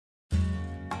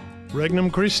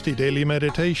Regnum Christi Daily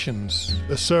Meditations,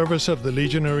 the service of the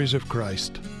Legionaries of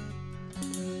Christ.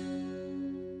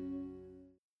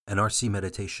 An RC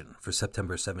Meditation for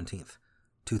September 17th,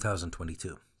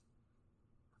 2022.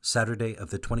 Saturday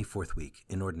of the 24th week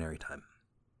in Ordinary Time.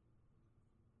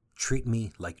 Treat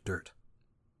me like dirt.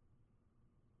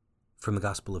 From the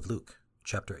Gospel of Luke,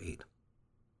 chapter 8.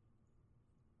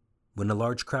 When a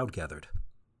large crowd gathered,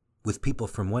 with people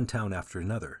from one town after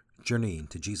another journeying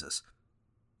to Jesus,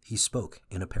 he spoke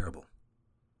in a parable.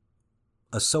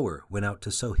 A sower went out to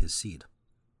sow his seed.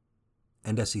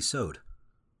 And as he sowed,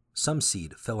 some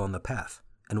seed fell on the path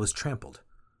and was trampled,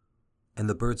 and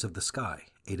the birds of the sky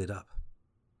ate it up.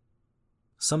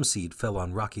 Some seed fell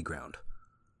on rocky ground,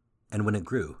 and when it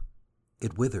grew,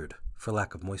 it withered for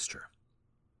lack of moisture.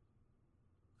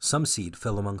 Some seed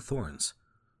fell among thorns,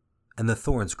 and the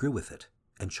thorns grew with it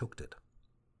and choked it.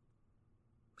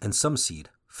 And some seed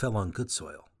fell on good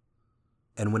soil,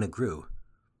 and when it grew,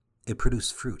 it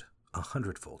produced fruit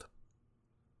 100-fold.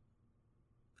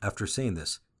 After saying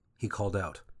this, he called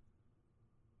out,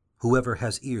 "Whoever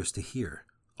has ears to hear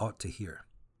ought to hear."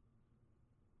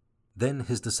 Then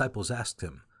his disciples asked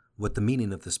him what the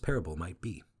meaning of this parable might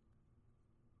be.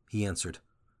 He answered,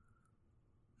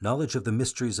 "Knowledge of the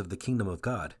mysteries of the kingdom of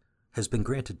God has been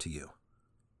granted to you,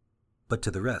 but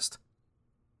to the rest,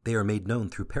 they are made known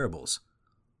through parables,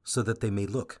 so that they may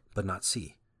look but not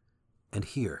see, and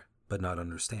hear but not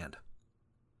understand.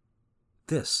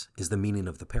 This is the meaning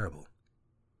of the parable.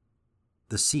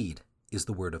 The seed is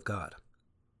the word of God.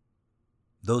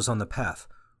 Those on the path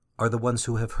are the ones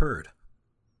who have heard,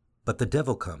 but the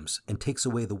devil comes and takes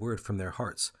away the word from their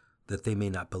hearts, that they may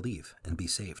not believe and be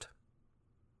saved.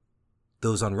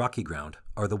 Those on rocky ground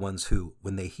are the ones who,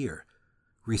 when they hear,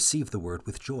 receive the word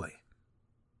with joy.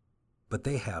 But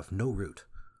they have no root.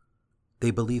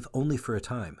 They believe only for a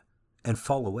time and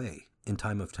fall away in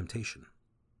time of temptation.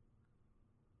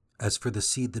 As for the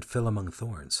seed that fell among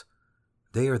thorns,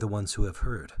 they are the ones who have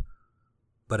heard,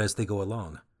 but as they go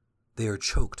along, they are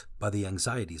choked by the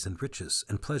anxieties and riches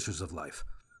and pleasures of life,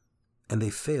 and they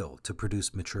fail to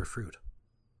produce mature fruit.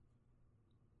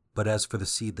 But as for the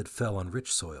seed that fell on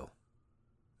rich soil,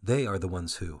 they are the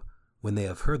ones who, when they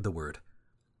have heard the word,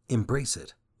 embrace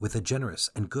it with a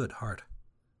generous and good heart,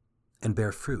 and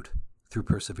bear fruit through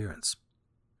perseverance.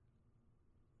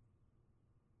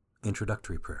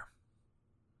 Introductory Prayer.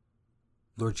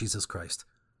 Lord Jesus Christ,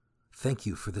 thank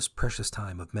you for this precious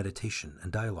time of meditation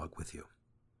and dialogue with you.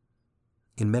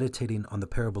 In meditating on the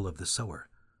parable of the sower,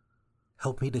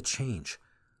 help me to change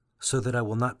so that I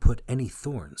will not put any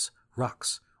thorns,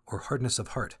 rocks, or hardness of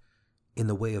heart in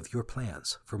the way of your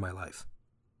plans for my life.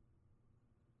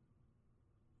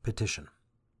 Petition.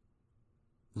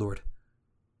 Lord,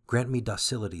 grant me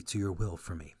docility to your will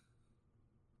for me.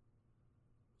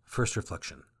 First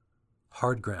reflection.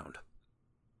 Hard ground.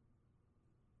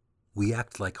 We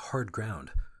act like hard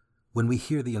ground when we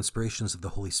hear the inspirations of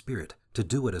the Holy Spirit to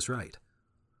do what is right,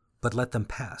 but let them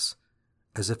pass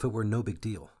as if it were no big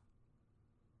deal.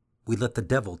 We let the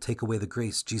devil take away the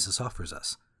grace Jesus offers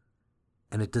us,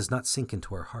 and it does not sink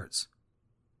into our hearts.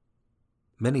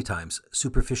 Many times,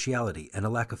 superficiality and a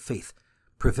lack of faith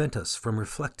prevent us from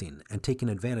reflecting and taking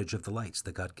advantage of the lights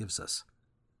that God gives us.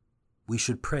 We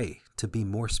should pray to be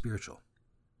more spiritual.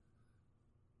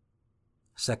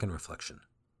 Second reflection.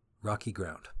 Rocky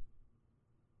ground.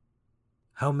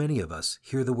 How many of us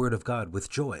hear the word of God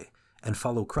with joy and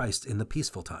follow Christ in the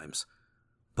peaceful times,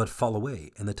 but fall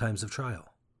away in the times of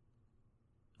trial?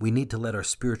 We need to let our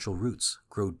spiritual roots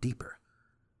grow deeper.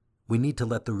 We need to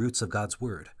let the roots of God's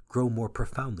word grow more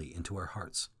profoundly into our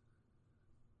hearts.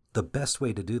 The best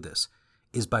way to do this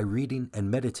is by reading and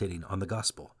meditating on the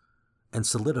gospel and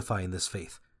solidifying this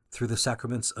faith through the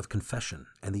sacraments of confession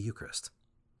and the Eucharist.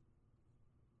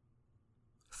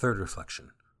 Third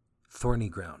reflection. Thorny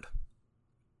ground.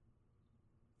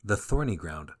 The thorny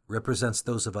ground represents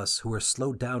those of us who are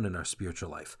slowed down in our spiritual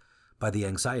life by the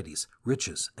anxieties,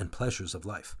 riches, and pleasures of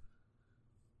life.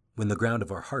 When the ground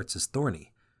of our hearts is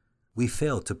thorny, we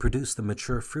fail to produce the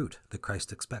mature fruit that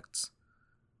Christ expects.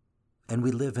 And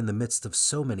we live in the midst of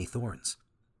so many thorns.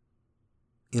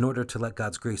 In order to let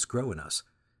God's grace grow in us,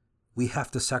 we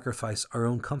have to sacrifice our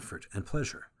own comfort and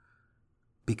pleasure,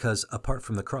 because apart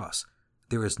from the cross,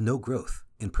 there is no growth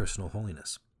in personal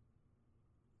holiness.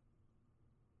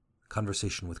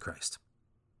 Conversation with Christ.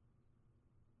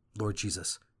 Lord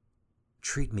Jesus,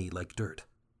 treat me like dirt,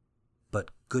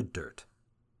 but good dirt.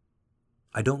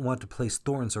 I don't want to place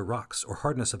thorns or rocks or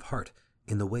hardness of heart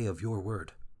in the way of your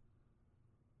word.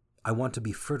 I want to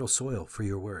be fertile soil for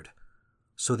your word,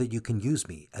 so that you can use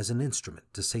me as an instrument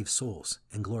to save souls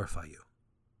and glorify you.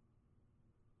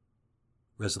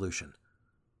 Resolution.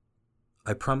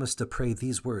 I promise to pray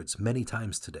these words many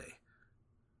times today.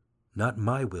 Not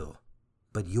my will,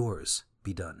 but yours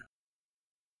be done.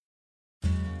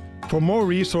 For more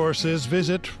resources,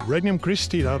 visit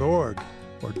regnumchristi.org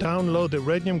or download the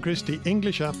Regnum Christi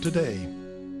English app today.